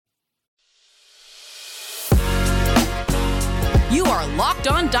You are Locked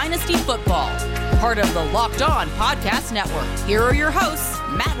On Dynasty Football, part of the Locked On Podcast Network. Here are your hosts,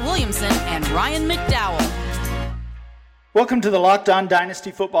 Matt Williamson and Ryan McDowell. Welcome to the Locked On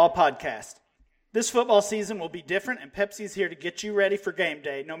Dynasty Football Podcast. This football season will be different, and Pepsi's here to get you ready for game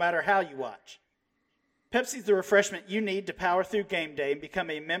day, no matter how you watch. Pepsi's the refreshment you need to power through game day and become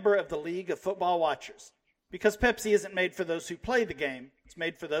a member of the League of Football Watchers. Because Pepsi isn't made for those who play the game, it's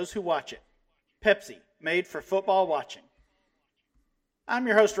made for those who watch it. Pepsi, made for football watching. I'm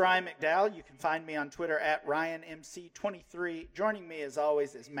your host, Ryan McDowell. You can find me on Twitter at RyanMC23. Joining me, as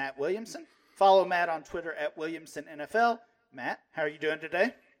always, is Matt Williamson. Follow Matt on Twitter at WilliamsonNFL. Matt, how are you doing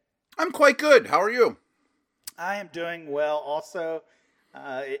today? I'm quite good. How are you? I am doing well also.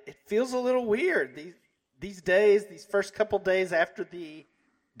 It feels a little weird. These days, these first couple days after the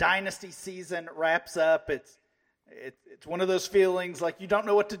Dynasty season wraps up, it's one of those feelings like you don't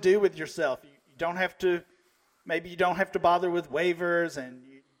know what to do with yourself. You don't have to. Maybe you don't have to bother with waivers, and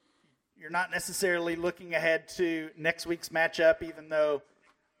you're not necessarily looking ahead to next week's matchup, even though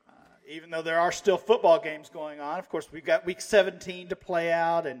there are still football games going on. Of course, we've got Week 17 to play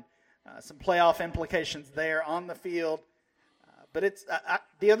out and some playoff implications there on the field. But it's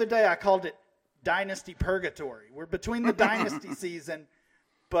the other day I called it Dynasty Purgatory. We're between the Dynasty season,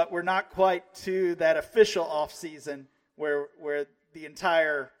 but we're not quite to that official off season where the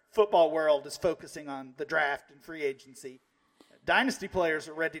entire football world is focusing on the draft and free agency. Dynasty players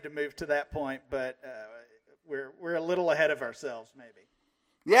are ready to move to that point, but we're a little ahead of ourselves, maybe.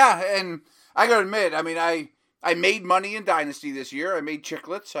 Yeah, and I got to admit, I mean, I made money in Dynasty this year. I made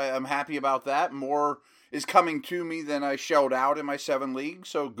chiclets. I'm happy about that. More is coming to me than I shelled out in my 7 leagues,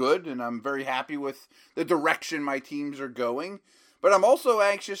 so good, and I'm very happy with the direction my teams are going. But I'm also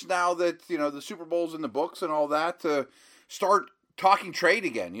anxious now that, the Super Bowl's in the books and all that to start talking trade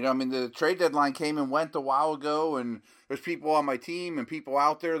again. The trade deadline came and went a while ago, and there's people on my team and people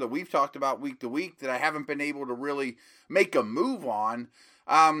out there that we've talked about week to week that I haven't been able to really make a move on.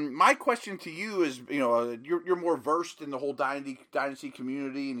 My question to you is, you're more versed in the whole dynasty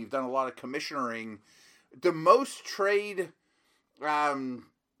community, and you've done a lot of commissionering. Do most trade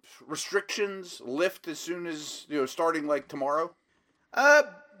restrictions lift as soon as, starting like tomorrow?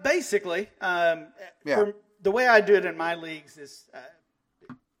 Basically. Yeah. The way I do it in my leagues is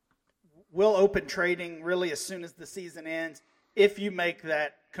we'll open trading really as soon as the season ends if you make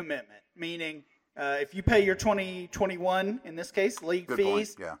that commitment. Meaning, if you pay your 2021, in this case, league Good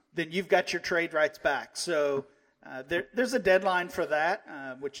fees, point. Yeah. then you've got your trade rights back. So there's a deadline for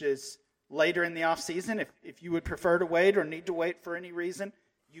that, which is later in the offseason. If you would prefer to wait or need to wait for any reason,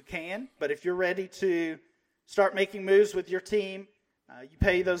 you can. But if you're ready to start making moves with your team, you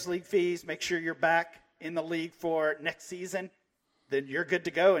pay those league fees, make sure you're back in the league for next season, then you're good to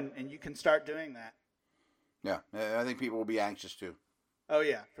go, and you can start doing that. Yeah, I think people will be anxious too. Oh,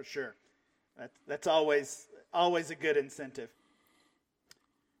 yeah, for sure. That's always a good incentive.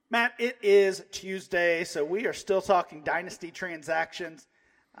 Matt, it is Tuesday, so we are still talking Dynasty transactions.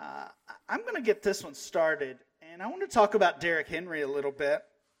 I'm going to get this one started, and I want to talk about Derrick Henry a little bit.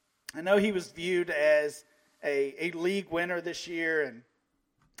 I know he was viewed as a league winner this year,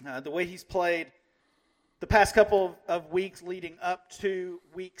 and the way he's played the past couple of weeks leading up to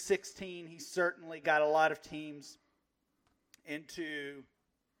Week 16, he certainly got a lot of teams into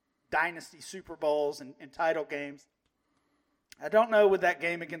Dynasty Super Bowls and title games. I don't know with that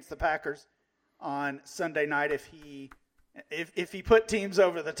game against the Packers on Sunday night if he put teams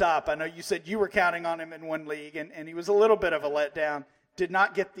over the top. I know you said you were counting on him in one league, and he was a little bit of a letdown. Did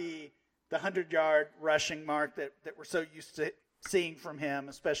not get the 100-yard rushing mark that we're so used to seeing from him,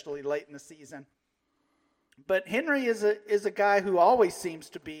 especially late in the season. But Henry is a guy who always seems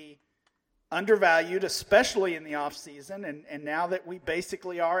to be undervalued, especially in the offseason. And now that we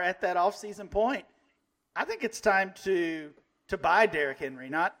basically are at that offseason point, I think it's time to buy Derrick Henry,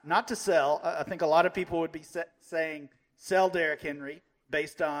 not to sell. I think a lot of people would be saying sell Derrick Henry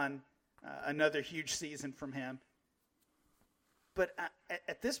based on another huge season from him. But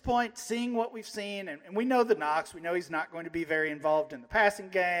at this point, seeing what we've seen, and we know the knocks, we know he's not going to be very involved in the passing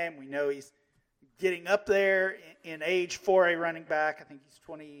game. We know he's getting up there in age for a running back. I think he's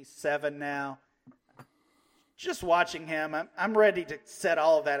 27 now. Just watching him, I'm ready to set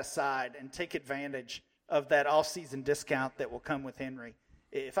all of that aside and take advantage of that offseason discount that will come with Henry.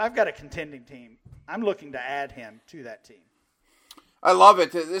 If I've got a contending team, I'm looking to add him to that team. I love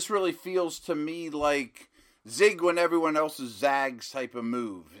it. This really feels to me like zig when everyone else zags type of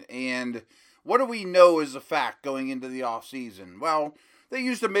move. And what do we know is a fact going into the offseason? Well, they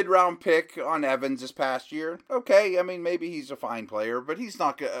used a mid-round pick on Evans this past year. Okay, I mean, maybe he's a fine player, but he's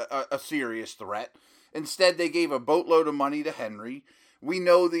not a serious threat. Instead, they gave a boatload of money to Henry. We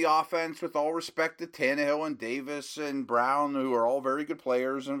know the offense, with all respect to Tannehill and Davis and Brown, who are all very good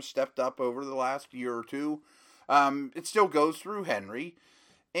players and have stepped up over the last year or two. It still goes through Henry.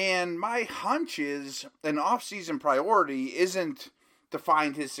 And my hunch is an offseason priority isn't to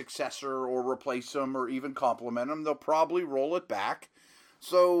find his successor or replace him or even compliment him. They'll probably roll it back.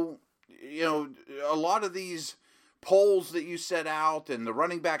 So, a lot of these polls that you set out and the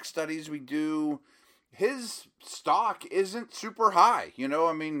running back studies we do, his stock isn't super high.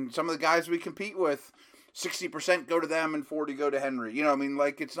 Some of the guys we compete with, 60% go to them and 40% go to Henry.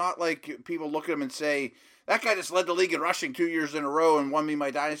 It's not like people look at him and say, that guy just led the league in rushing 2 years in a row and won me my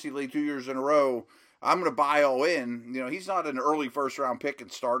dynasty league 2 years in a row. I'm going to buy all in. He's not an early first-round pick in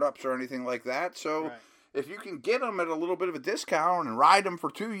startups or anything like that. So right. If you can get him at a little bit of a discount and ride him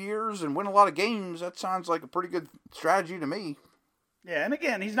for 2 years and win a lot of games, that sounds like a pretty good strategy to me. Yeah, and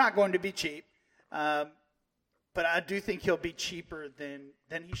again, he's not going to be cheap. But I do think he'll be cheaper than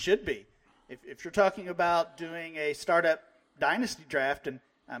he should be. If you're talking about doing a startup dynasty draft, and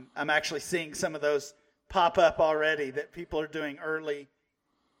I'm actually seeing some of those pop up already, that people are doing early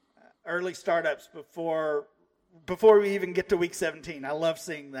startups before we even get to week 17. I love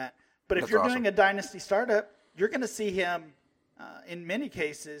seeing that. But if you're doing a dynasty startup, you're going to see him, in many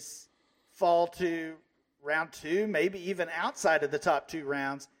cases, fall to round 2, maybe even outside of the top 2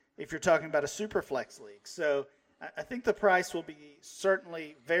 rounds if you're talking about a super flex league. So I think the price will be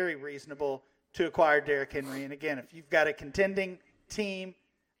certainly very reasonable to acquire Derrick Henry. And again, if you've got a contending team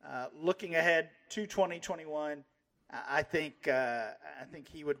looking ahead to 2021, I think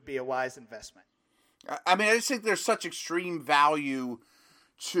he would be a wise investment. I just think there's such extreme value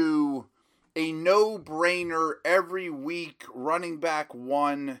to a no-brainer every week running back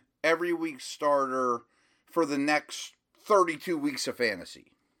one, every week starter for the next 32 weeks of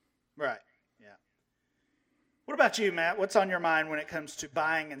fantasy. Right, yeah. What about you, Matt? What's on your mind when it comes to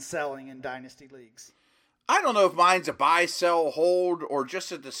buying and selling in dynasty leagues? I don't know if mine's a buy, sell, hold, or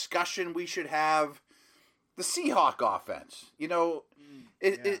just a discussion we should have. The Seahawk offense,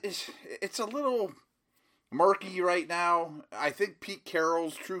 it's a little murky right now. I think Pete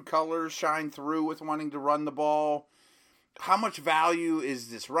Carroll's true colors shine through with wanting to run the ball. How much value is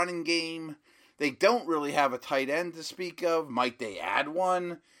this running game? They don't really have a tight end to speak of. Might they add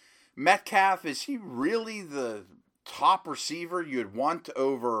one? Metcalf, is he really the top receiver you'd want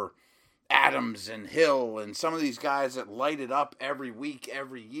over Adams and Hill and some of these guys that light it up every week,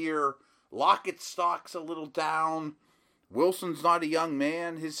 every year? Lockett's stock's a little down. Wilson's not a young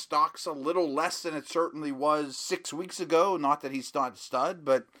man. His stock's a little less than it certainly was 6 weeks ago. Not that he's not a stud,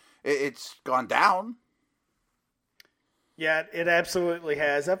 but it's gone down. Yeah, it absolutely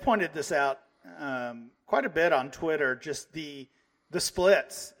has. I've pointed this out quite a bit on Twitter, just the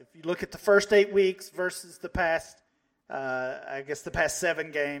splits. If you look at the first 8 weeks versus the past, the past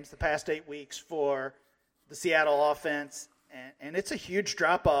 7 games, the past 8 weeks for the Seattle offense, and it's a huge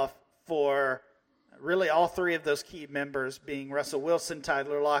drop-off for really all 3 of those key members, being Russell Wilson,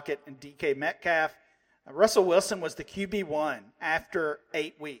 Tyler Lockett, and DK Metcalf. Russell Wilson was the QB1 after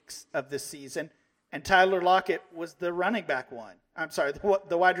 8 weeks of this season, and Tyler Lockett was the running back one.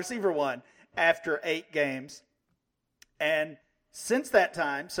 The wide receiver one after 8 games. And since that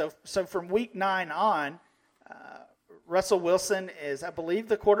time, so from week 9 on, Russell Wilson is, I believe,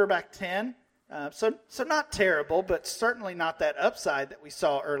 the quarterback 10. So not terrible, but certainly not that upside that we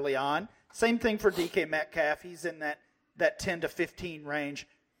saw early on. Same thing for DK Metcalf. He's in that 10 to 15 range.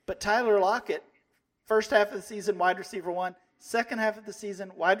 But Tyler Lockett, first half of the season, wide receiver 1. Second half of the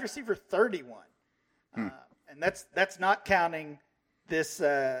season, wide receiver 31. And that's not counting this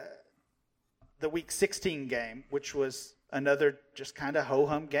the week 16 game, which was another just kind of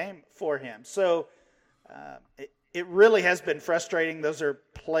ho-hum game for him. So it really has been frustrating. Those are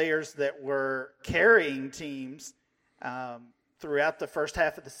players that were carrying teams throughout the first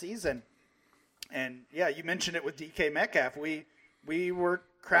half of the season. And, yeah, you mentioned it with DK Metcalf. We were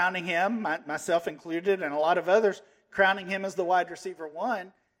crowning him, myself included, and a lot of others, crowning him as the wide receiver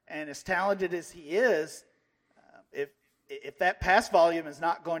 1. And as talented as he is, if that pass volume is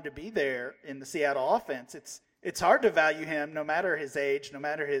not going to be there in the Seattle offense, it's hard to value him no matter his age, no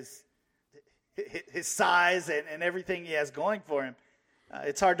matter his size and everything he has going for him.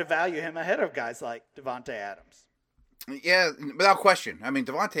 It's hard to value him ahead of guys like Davante Adams. Yeah, without question.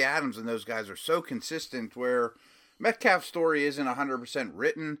 Davante Adams and those guys are so consistent where Metcalf's story isn't 100%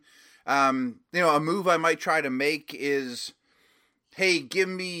 written. A move I might try to make is, hey, give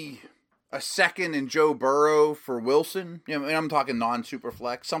me a second in Joe Burrow for Wilson. You know, and I'm talking non-super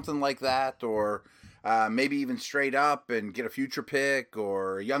flex, something like that, or maybe even straight up and get a future pick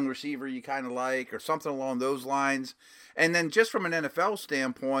or a young receiver you kind of like or something along those lines. And then just from an NFL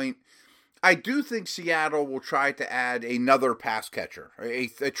standpoint, I do think Seattle will try to add another pass catcher, a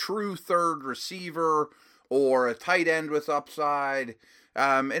true third receiver or a tight end with upside.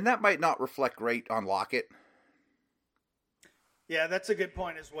 And that might not reflect great on Lockett. Yeah, that's a good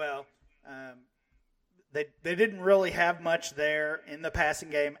point as well. They didn't really have much there in the passing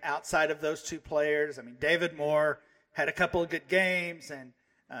game outside of those two players. I mean, David Moore had a couple of good games, and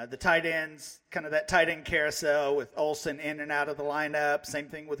the tight ends, kind of that tight end carousel with Olsen in and out of the lineup. Same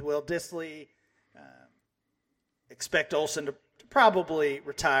thing with Will Dissly. Expect Olsen to probably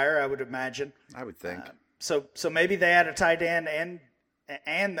retire, I would imagine. I would think. So maybe they add a tight end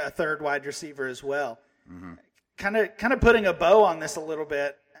and a third wide receiver as well. Mm-hmm. Kind of putting a bow on this a little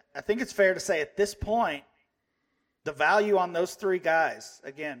bit. I think it's fair to say at this point, the value on those three guys,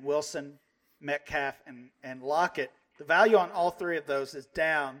 again, Wilson, Metcalf, and Lockett, the value on all three of those is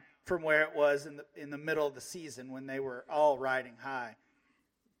down from where it was in the middle of the season when they were all riding high.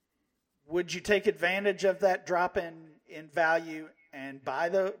 Would you take advantage of that drop in value and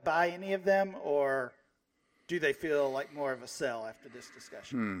buy any of them, or do they feel like more of a sell after this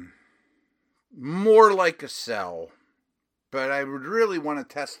discussion? More like a sell. But I would really want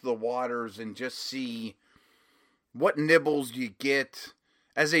to test the waters and just see what nibbles you get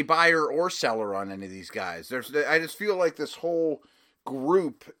as a buyer or seller on any of these guys. I just feel like this whole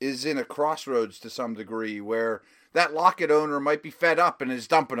group is in a crossroads to some degree where that Lockett owner might be fed up and is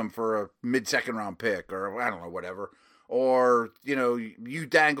dumping him for a mid-second round pick or I don't know, whatever. Or, you know, you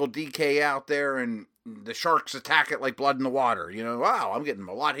dangle DK out there and the Sharks attack it like blood in the water. You know, wow, I'm getting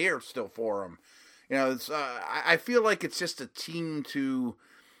a lot here still for him. You know, I feel like it's just a team to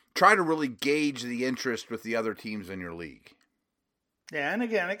try to really gauge the interest with the other teams in your league. Yeah, and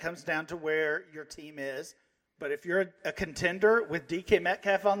again, it comes down to where your team is. But if you're a contender with DK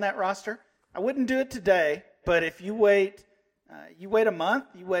Metcalf on that roster, I wouldn't do it today. But if you wait a month,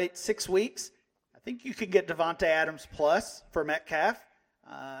 you wait 6 weeks, I think you could get Devontae Adams plus for Metcalf.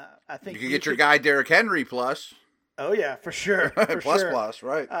 I think you could get your guy Derrick Henry plus. Oh yeah, for sure. Plus,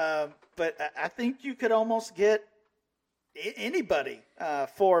 right? But I think you could almost get anybody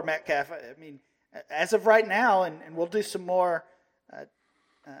for Metcalf. I mean, as of right now, and we'll do some more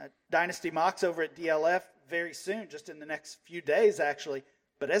Dynasty mocks over at DLF very soon, just in the next few days, actually.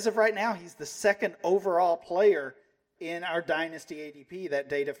 But as of right now, he's the second overall player in our Dynasty ADP, that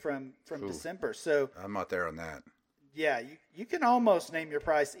data from December. So I'm not there on that. Yeah, you can almost name your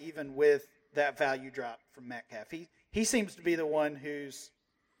price even with that value drop from Metcalf. He seems to be the one who's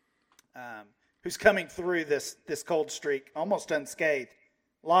coming through this cold streak almost unscathed.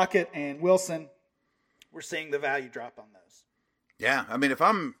 Lockett and Wilson, we're seeing the value drop on those. Yeah, I mean, if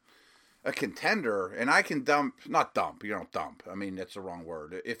I'm a contender and I can dump. You don't dump. I mean, that's the wrong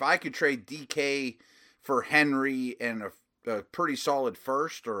word. If I could trade DK for Henry and a pretty solid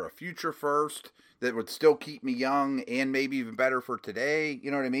first or a future first that would still keep me young and maybe even better for today, you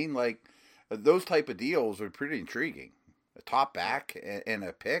know what I mean? Like, those type of deals are pretty intriguing. A top back and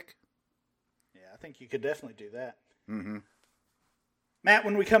a pick. Yeah, I think you could definitely do that. Mm-hmm. Matt,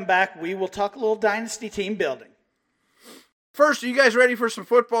 when we come back, we will talk a little Dynasty team building. First, are you guys ready for some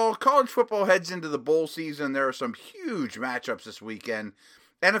football? College football heads into the bowl season. There are some huge matchups this weekend.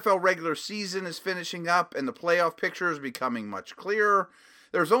 NFL regular season is finishing up, and the playoff picture is becoming much clearer.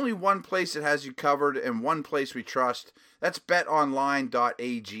 There's only one place that has you covered and one place we trust. That's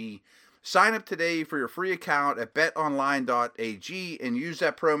betonline.ag. Sign up today for your free account at betonline.ag and use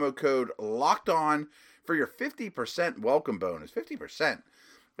that promo code LOCKEDON for your 50% welcome bonus. 50%.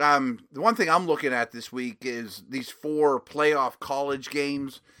 The one thing I'm looking at this week is these 4 playoff college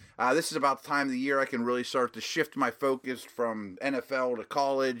games. This is about the time of the year I can really start to shift my focus from NFL to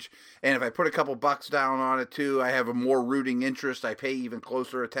college. And if I put a couple bucks down on it too, I have a more rooting interest. I pay even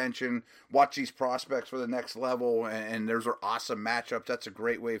closer attention, watch these prospects for the next level. And those are awesome matchups. That's a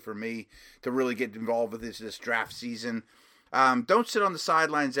great way for me to really get involved with this draft season. Don't sit on the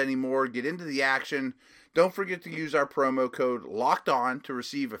sidelines anymore. Get into the action. Don't forget to use our promo code LOCKEDON to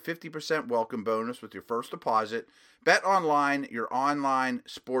receive a 50% welcome bonus with your first deposit. Bet Online, your online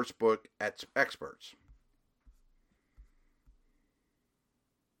sportsbook experts.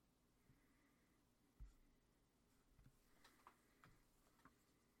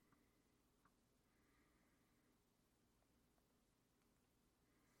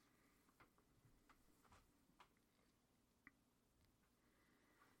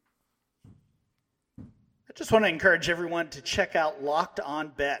 I just want to encourage everyone to check out Locked On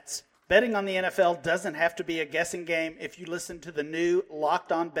Bets. Betting on the NFL doesn't have to be a guessing game if you listen to the new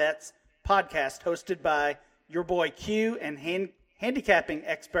Locked On Bets podcast hosted by your boy Q and handicapping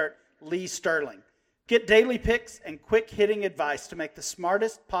expert Lee Sterling. Get daily picks and quick-hitting advice to make the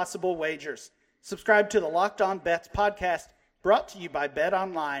smartest possible wagers. Subscribe to the Locked On Bets podcast, brought to you by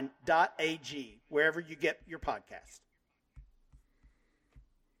betonline.ag, wherever you get your podcast.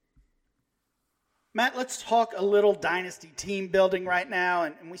 Matt, let's talk a little dynasty team building right now.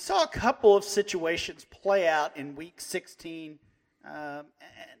 And we saw a couple of situations play out in Week 16. And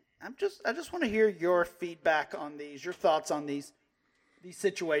I just want to hear your feedback on these, your thoughts on these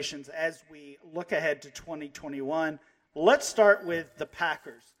situations as we look ahead to 2021. Let's start with the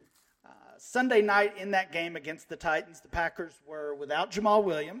Packers. Sunday night in that game against the Titans, the Packers were without Jamal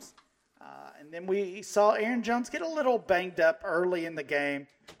Williams. And then we saw Aaron Jones get a little banged up early in the game.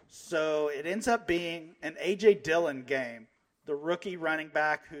 So it ends up being an A.J. Dillon game, the rookie running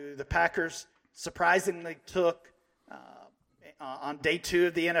back who the Packers surprisingly took on day 2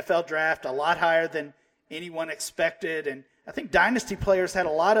 of the NFL draft, a lot higher than anyone expected. And I think dynasty players had a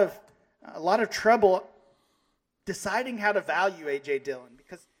lot of trouble deciding how to value A.J. Dillon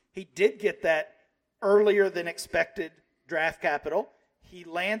because he did get that earlier than expected draft capital. He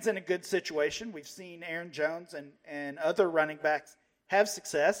lands in a good situation. We've seen Aaron Jones and other running backs have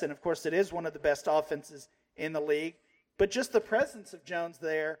success, and of course it is one of the best offenses in the league. But just the presence of Jones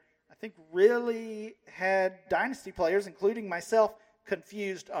there, I think, really had dynasty players, including myself,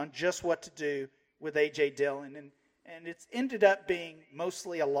 confused on just what to do with A.J. Dillon. And it's ended up being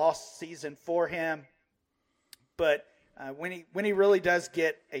mostly a lost season for him. But when he really does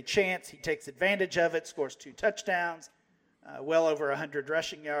get a chance, he takes advantage of it, scores 2 touchdowns, well over 100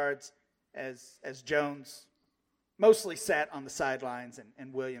 rushing yards, as Jones mostly sat on the sidelines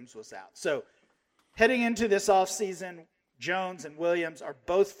and Williams was out. So heading into this offseason, Jones and Williams are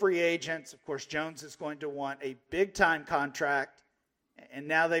both free agents. Of course, Jones is going to want a big-time contract, and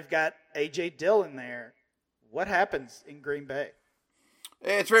now they've got A.J. Dillon there. What happens in Green Bay?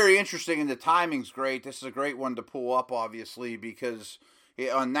 It's very interesting, and the timing's great. This is a great one to pull up, obviously, because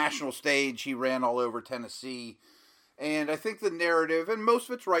on national stage, he ran all over Tennessee. And I think the narrative, and most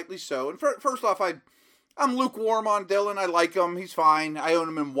of it's rightly so. And first off, I'm lukewarm on Dillon. I like him. He's fine. I own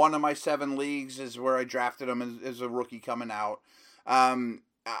him in one of my 7 leagues, is where I drafted him as a rookie coming out.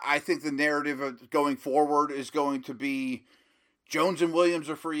 I think the narrative of going forward is going to be Jones and Williams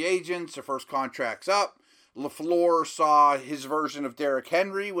are free agents. Their first contract's up. LaFleur saw his version of Derrick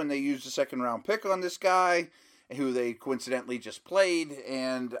Henry when they used a second-round pick on this guy, who they coincidentally just played.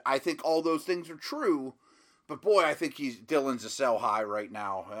 And I think all those things are true. But boy, I think Dillon's a sell high right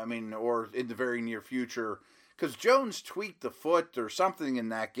now. I mean, or in the very near future. Because Jones tweaked the foot or something in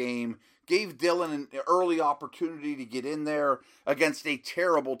that game, gave Dillon an early opportunity to get in there against a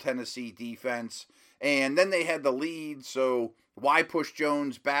terrible Tennessee defense. And then they had the lead, so why push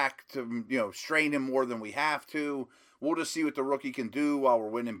Jones back to, strain him more than we have to? We'll just see what the rookie can do while we're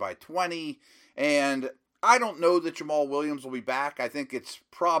winning by 20. And I don't know that Jamal Williams will be back. I think it's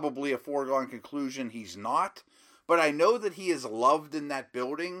probably a foregone conclusion he's not. But I know that he is loved in that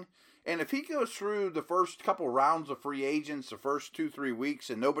building. And if he goes through the first couple rounds of free agents, the first 2-3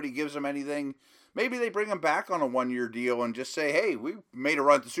 weeks, and nobody gives him anything, maybe they bring him back on a 1-year deal and just say, hey, we made a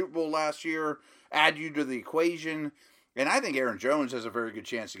run at the Super Bowl last year, add you to the equation. And I think Aaron Jones has a very good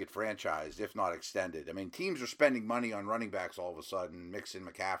chance to get franchised, if not extended. I mean, teams are spending money on running backs all of a sudden, Mixon,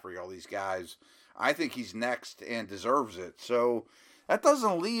 McCaffrey, all these guys. I think he's next and deserves it. So that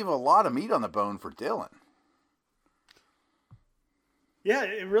doesn't leave a lot of meat on the bone for Dillon. Yeah,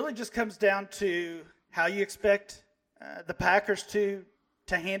 it really just comes down to how you expect the Packers to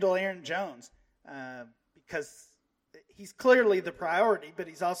handle Aaron Jones, because he's clearly the priority, but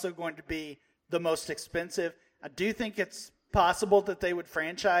he's also going to be the most expensive. I do think it's possible that they would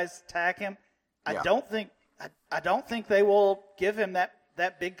franchise tag him. I don't think they will give him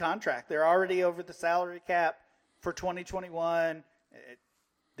that big contract. They're already over the salary cap for 2021.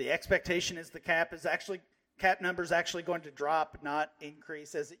 The expectation is the cap number is actually going to drop, not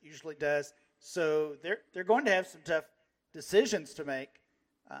increase as it usually does. So they're going to have some tough decisions to make.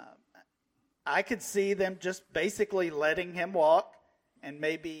 I could see them just basically letting him walk and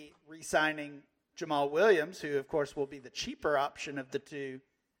maybe re-signing Jamal Williams, who of course will be the cheaper option of the two,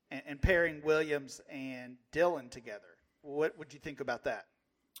 and pairing Williams and Dillon together. What would you think about that?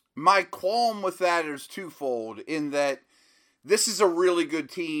 My qualm with that is twofold, in that this is a really good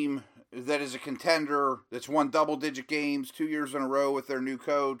team that is a contender, that's won double-digit games 2 years in a row with their new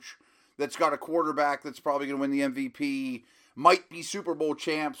coach, that's got a quarterback that's probably going to win the MVP, might be Super Bowl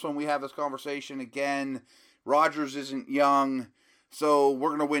champs when we have this conversation again. Rodgers isn't young. So we're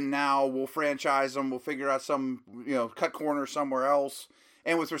going to win now. We'll franchise him. We'll figure out some, cut corners somewhere else.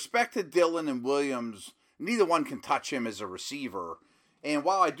 And with respect to Dillon and Williams, neither one can touch him as a receiver. And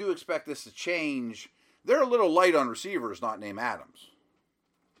while I do expect this to change, they're a little light on receivers not named Adams.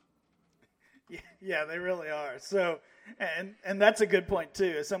 Yeah, they really are. So, and that's a good point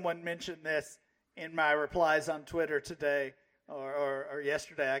too. Someone mentioned this in my replies on Twitter today or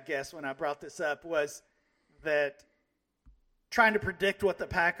yesterday, I guess, when I brought this up, was that trying to predict what the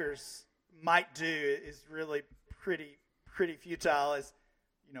Packers might do is really pretty futile. As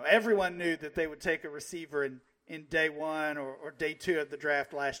everyone knew that they would take a receiver in day one or day two of the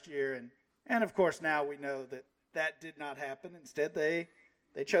draft last year, and of course now we know that did not happen. Instead, they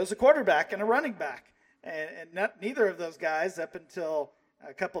chose a quarterback and a running back, and neither of those guys up until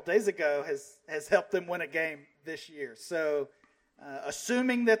a couple days ago has helped them win a game this year. So,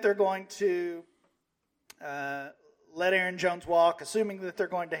 assuming that they're going to let Aaron Jones walk, assuming that they're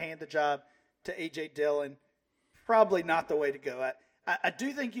going to hand the job to A.J. Dillon, probably not the way to go. I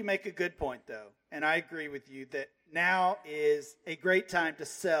do think you make a good point, though, and I agree with you that now is a great time to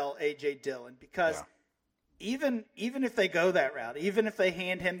sell A.J. Dillon because even if they go that route, even if they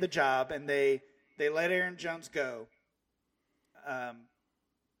hand him the job and they let Aaron Jones go,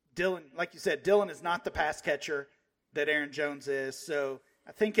 Dillon, like you said, Dillon is not the pass catcher that Aaron Jones is. So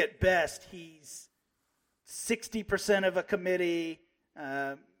I think at best he's 60% of a committee,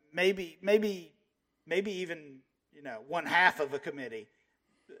 maybe even one half of a committee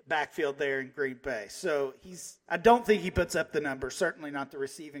backfield there in Green Bay. So I don't think he puts up the numbers, certainly not the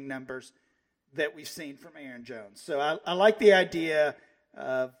receiving numbers that we've seen from Aaron Jones. So I like the idea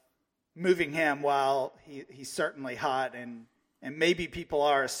of moving him while he's certainly hot, and maybe people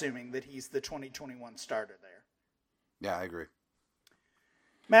are assuming that he's the 2021 starter there. Yeah, I agree.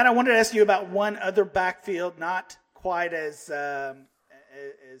 Matt, I wanted to ask you about one other backfield, not quite as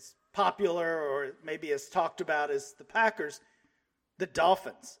popular or maybe as talked about as the Packers, the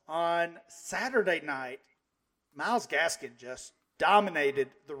Dolphins. On Saturday night, Myles Gaskin just dominated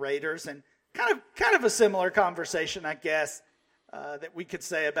the Raiders, and kind of a similar conversation, I guess, that we could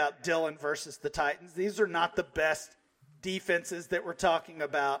say about Dillon versus the Titans. These are not the best defenses that we're talking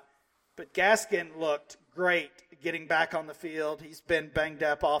about, but Gaskin looked great getting back on the field. He's been banged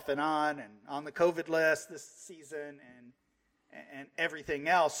up off and on the COVID list this season and everything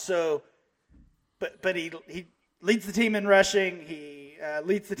else. So, but he leads the team in rushing. He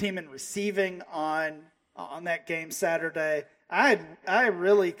leads the team in receiving on that game Saturday. I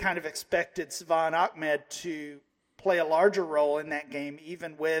really kind of expected Salvon Ahmed to play a larger role in that game,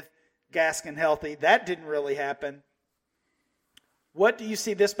 even with Gaskin healthy. That didn't really happen. What do you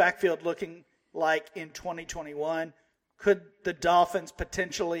see this backfield looking like in 2021? Could the Dolphins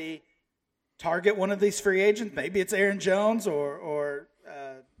potentially target one of these free agents? Maybe it's Aaron Jones or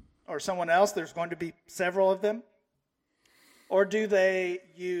someone else. There's going to be several of them. Or do they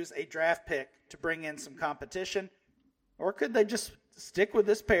use a draft pick to bring in some competition? Or could they just stick with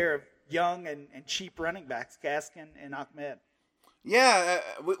this pair of young and cheap running backs, Gaskin and Ahmed? Yeah,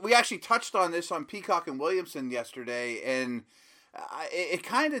 we actually touched on this on Peacock and Williamson yesterday, and it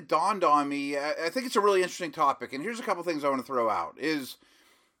kind of dawned on me. I think it's a really interesting topic, and here's a couple things I want to throw out.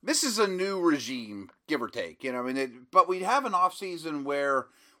 This is a new regime, give or take, but we have an offseason where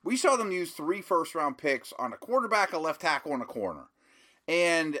we saw them use 3 first-round picks on a quarterback, a left tackle, and a corner.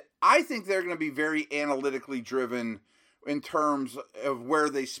 And I think they're going to be very analytically driven in terms of where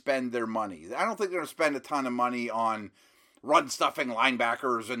they spend their money. I don't think they're going to spend a ton of money on run-stuffing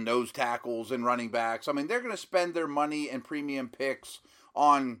linebackers and nose tackles and running backs. I mean, they're going to spend their money and premium picks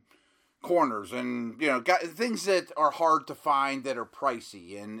on corners and, things that are hard to find that are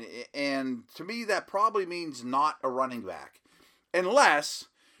pricey. And to me, that probably means not a running back. Unless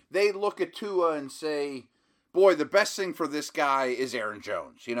they look at Tua and say, boy, the best thing for this guy is Aaron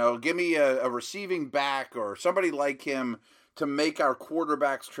Jones. Give me a receiving back or somebody like him to make our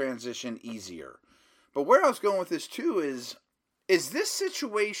quarterback's transition easier. But where I was going with this, too, is this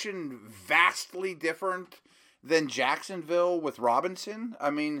situation vastly different than Jacksonville with Robinson? I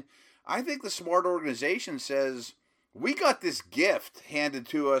mean, I think the smart organization says, we got this gift handed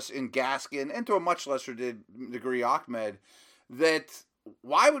to us in Gaskin, and to a much lesser degree Ahmed, that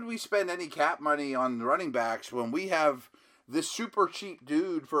why would we spend any cap money on running backs when we have this super cheap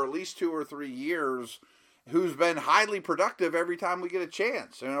dude for at least 2 or 3 years who's been highly productive every time we get a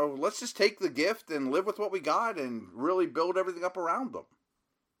chance? Let's just take the gift and live with what we got and really build everything up around them.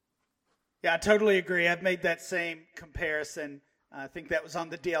 Yeah, I totally agree. I've made that same comparison. I think that was on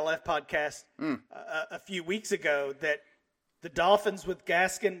the DLF podcast a few weeks ago, that the Dolphins with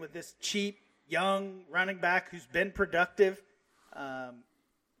Gaskin, with this cheap, young running back who's been productive,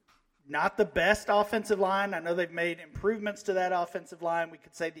 Not the best offensive line. I know they've made improvements to that offensive line. We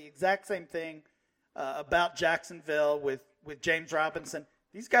could say the exact same thing about Jacksonville with James Robinson.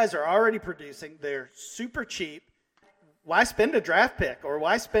 These guys are already producing. They're super cheap. Why spend a draft pick, or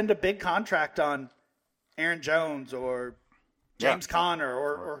why spend a big contract on Aaron Jones or James Conner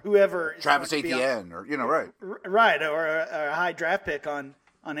or whoever? Travis Etienne, or right. Right, or a high draft pick on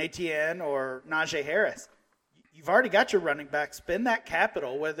Etienne or Najee Harris. You've already got your running back. Spend that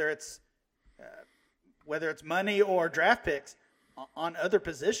capital, whether it's money or draft picks, on other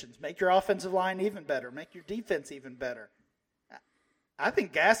positions. Make your offensive line even better. Make your defense even better. I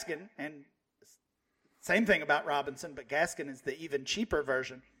think Gaskin, and same thing about Robinson, but Gaskin is the even cheaper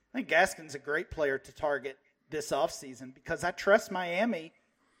version. I think Gaskin's a great player to target this offseason because I trust Miami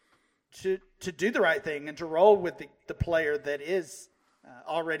to do the right thing and to roll with the player that is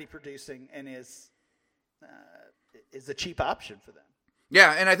already producing and is a cheap option for them.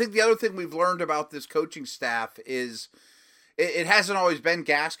 Yeah, and I think the other thing we've learned about this coaching staff is it hasn't always been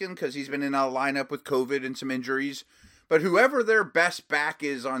Gaskin because he's been in a lineup with COVID and some injuries. But whoever their best back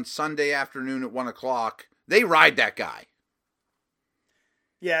is on Sunday afternoon at 1 o'clock, they ride that guy.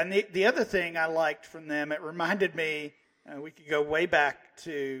 Yeah, and the other thing I liked from them, it reminded me, we could go way back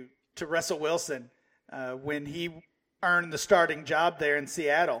to Russell Wilson when he earned the starting job there in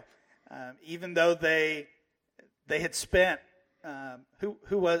Seattle. Even though they had spent,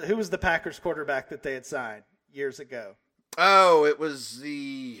 who was the Packers quarterback that they had signed years ago? Oh, it was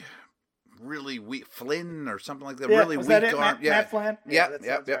the really weak Flynn or something like that. Yeah, really was weak that it, arm. Matt Flynn? Yeah, that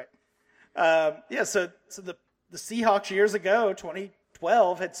yeah, sounds right. So the Seahawks years ago,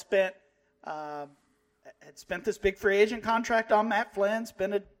 2012, had spent this big free agent contract on Matt Flynn,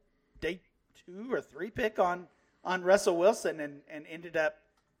 spent a day 2 or 3 pick on Russell Wilson, and ended up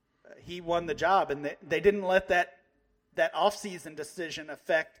he won the job, and they didn't let that offseason decision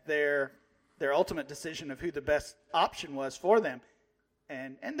affect their ultimate decision of who the best option was for them.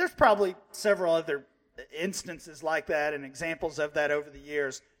 And there's probably several other instances like that and examples of that over the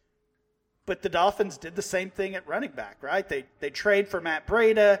years. But the Dolphins did the same thing at running back, right? They trade for Matt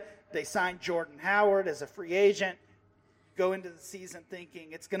Breida. They signed Jordan Howard as a free agent. Go into the season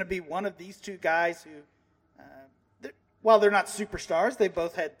thinking it's going to be one of these two guys who, while they're not superstars, they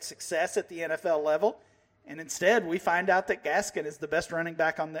both had success at the NFL level. And instead, we find out that Gaskin is the best running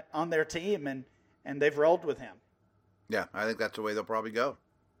back on their team, and they've rolled with him. Yeah, I think that's the way they'll probably go.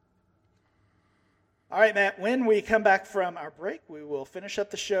 All right, Matt, when we come back from our break, we will finish up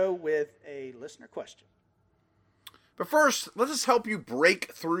the show with a listener question. But first, let us help you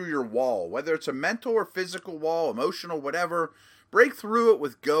break through your wall, whether it's a mental or physical wall, emotional, whatever. Break through it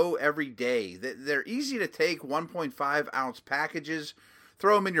with Go every day. They're easy to take 1.5 ounce packages.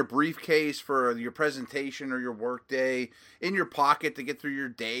 Throw them in your briefcase for your presentation or your work day, in your pocket to get through your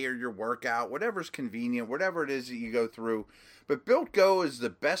day or your workout, whatever's convenient, whatever it is that you go through. But Built Go is the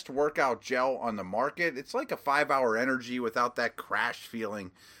best workout gel on the market. It's like a 5-hour energy without that crash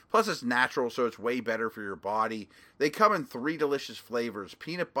feeling. Plus, it's natural, so it's way better for your body. They come in 3 delicious flavors: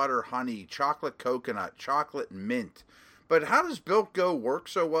 peanut butter, honey, chocolate coconut, chocolate mint. But how does Built Go work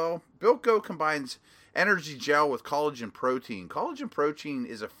so well? Built Go combines energy gel with collagen protein. Collagen protein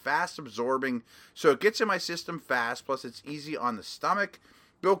is a fast absorbing, so it gets in my system fast, plus it's easy on the stomach.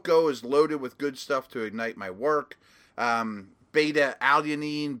 Built Go is loaded with good stuff to ignite my work.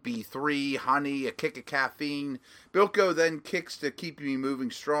 Beta-alanine, B3, honey, a kick of caffeine. Built Go then kicks to keep me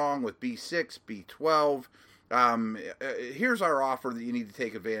moving strong with B6, B12. Here's our offer that you need to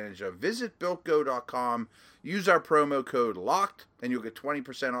take advantage of. Visit BuiltGo.com. Use our promo code LOCKED, and you'll get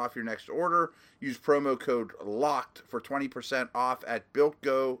 20% off your next order. Use promo code LOCKED for 20% off at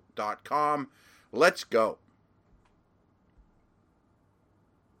BuiltGo.com. Let's go.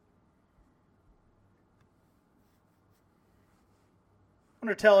 I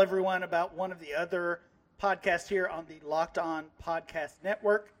want to tell everyone about one of the other podcasts here on the Locked On Podcast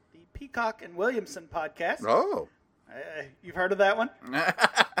Network, the Peacock and Williamson podcast. Oh. You've heard of that one?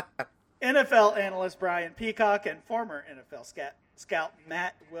 NFL analyst Brian Peacock and former NFL scout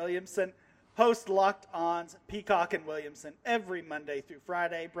Matt Williamson host Locked On's Peacock and Williamson every Monday through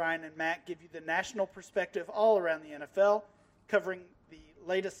Friday. Brian and Matt give you the national perspective all around the NFL, covering the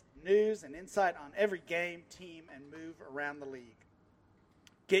latest news and insight on every game, team, and move around the league.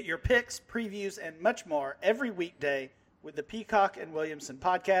 Get your picks, previews, and much more every weekday with the Peacock and Williamson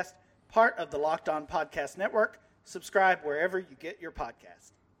podcast, part of the Locked On Podcast Network. Subscribe wherever you get your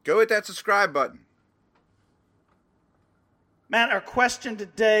podcast. Go hit that subscribe button. Matt, our question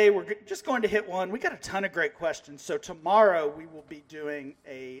today, we're just going to hit one. We got a ton of great questions. So tomorrow we will be doing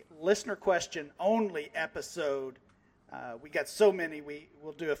a listener question only episode We got so many,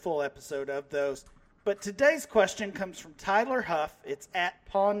 we'll do a full episode of those. But today's question comes from Tyler Huff. It's at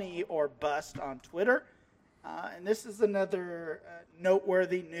Pawnee or Bust on Twitter. And this is another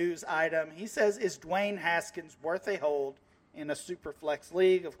noteworthy news item. He says, is Dwayne Haskins worth a hold in a Superflex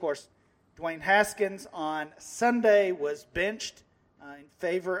league? Of course, Dwayne Haskins on Sunday was benched in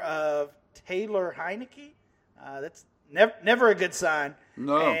favor of Taylor Heineke. That's never a good sign.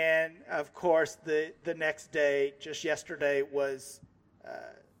 No. And, of course, the next day, just yesterday, was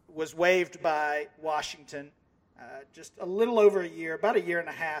waived by Washington just a little over a year, about a year and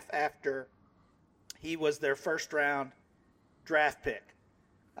a half after he was their first-round draft pick.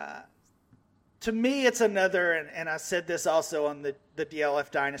 To me, it's another, and I said this also on the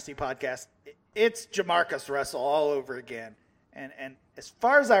DLF Dynasty podcast, it's Jamarcus Russell all over again. And as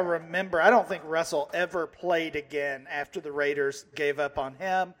far as I remember, I don't think Russell ever played again after the Raiders gave up on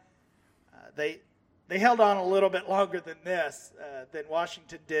him. They held on a little bit longer than this, than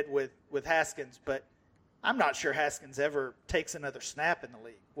Washington did with Haskins, but I'm not sure Haskins ever takes another snap in the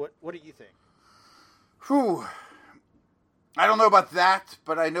league. What do you think? Whew. I don't know about that,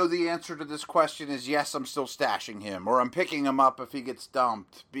 but I know the answer to this question is yes, I'm still stashing him, or I'm picking him up if he gets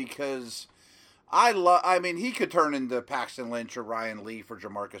dumped, because I mean, he could turn into Paxton Lynch or Ryan Leaf or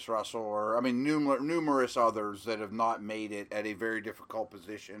Jamarcus Russell, or, I mean, numerous others that have not made it at a very difficult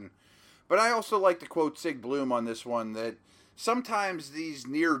position. But I also like to quote Sig Bloom on this one, that sometimes these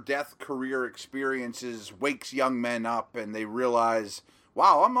near-death career experiences wakes young men up and they realize,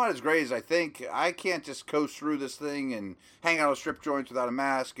 wow, I'm not as great as I think. I can't just coast through this thing and hang out on strip joints without a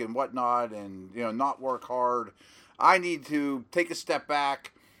mask and whatnot and, not work hard. I need to take a step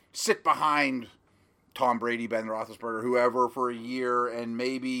back, sit behind Tom Brady, Ben Roethlisberger, whoever, for a year, and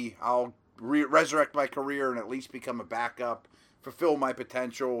maybe I'll resurrect my career and at least become a backup, fulfill my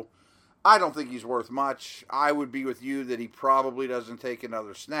potential. I don't think he's worth much. I would be with you that he probably doesn't take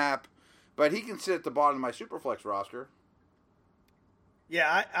another snap, but he can sit at the bottom of my Superflex roster.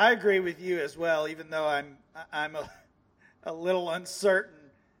 Yeah, I agree with you as well, even though I'm a little uncertain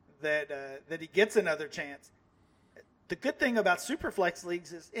that he gets another chance. The good thing about Superflex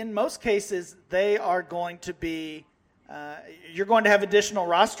leagues is in most cases they are going to be you're going to have additional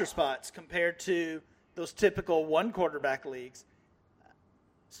roster spots compared to those typical one quarterback leagues.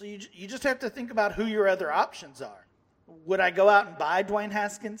 So you just have to think about who your other options are. Would I go out and buy Dwayne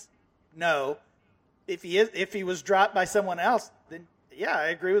Haskins? No. If he was dropped by someone else, then yeah, I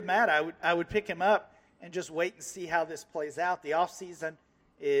agree with Matt. I would pick him up and just wait and see how this plays out. The offseason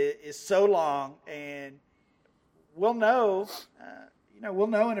is so long, and we'll know. We'll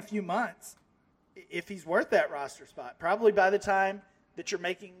know in a few months if he's worth that roster spot. Probably by the time that you're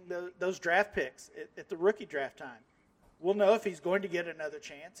making those draft picks at the rookie draft time, we'll know if he's going to get another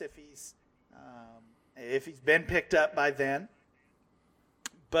chance. If he's been picked up by then,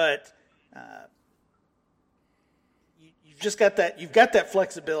 but. You've got that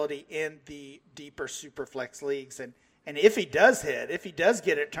flexibility in the deeper Superflex leagues, and if he does get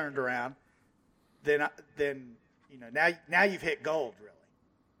it turned around, then now you've hit gold, really.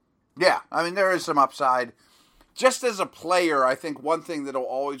 Yeah, I mean, there is some upside. Just as a player, I think one thing that'll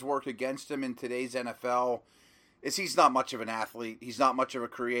always work against him in today's NFL is he's not much of an athlete. He's not much of a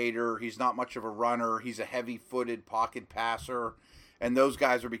creator. He's not much of a runner. He's a heavy-footed pocket passer, and those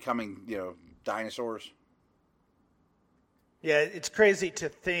guys are becoming, dinosaurs. Yeah, it's crazy to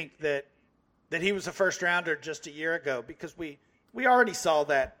think that he was a first-rounder just a year ago, because we already saw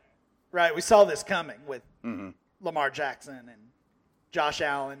that, right? We saw this coming with Lamar Jackson and Josh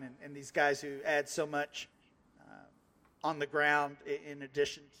Allen and these guys who add so much on the ground in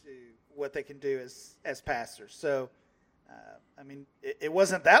addition to what they can do as passers. So, it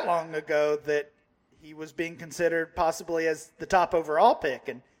wasn't that long ago that he was being considered possibly as the top overall pick,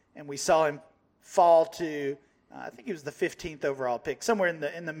 and we saw him fall to I think he was the 15th overall pick, somewhere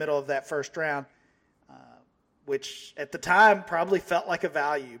in the middle of that first round, which at the time probably felt like a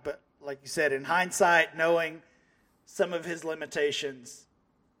value. But like you said, in hindsight, knowing some of his limitations,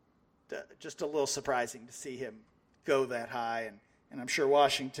 just a little surprising to see him go that high. And I'm sure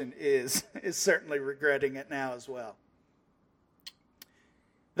Washington is certainly regretting it now as well.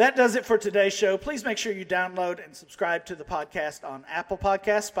 That does it for today's show. Please make sure you download and subscribe to the podcast on Apple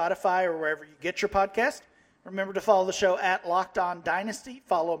Podcasts, Spotify, or wherever you get your podcast. Remember to follow the show at Locked On Dynasty.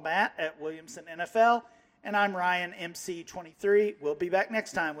 Follow Matt at Williamson NFL. And I'm Ryan, MC23. We'll be back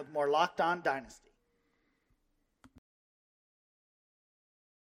next time with more Locked On Dynasty.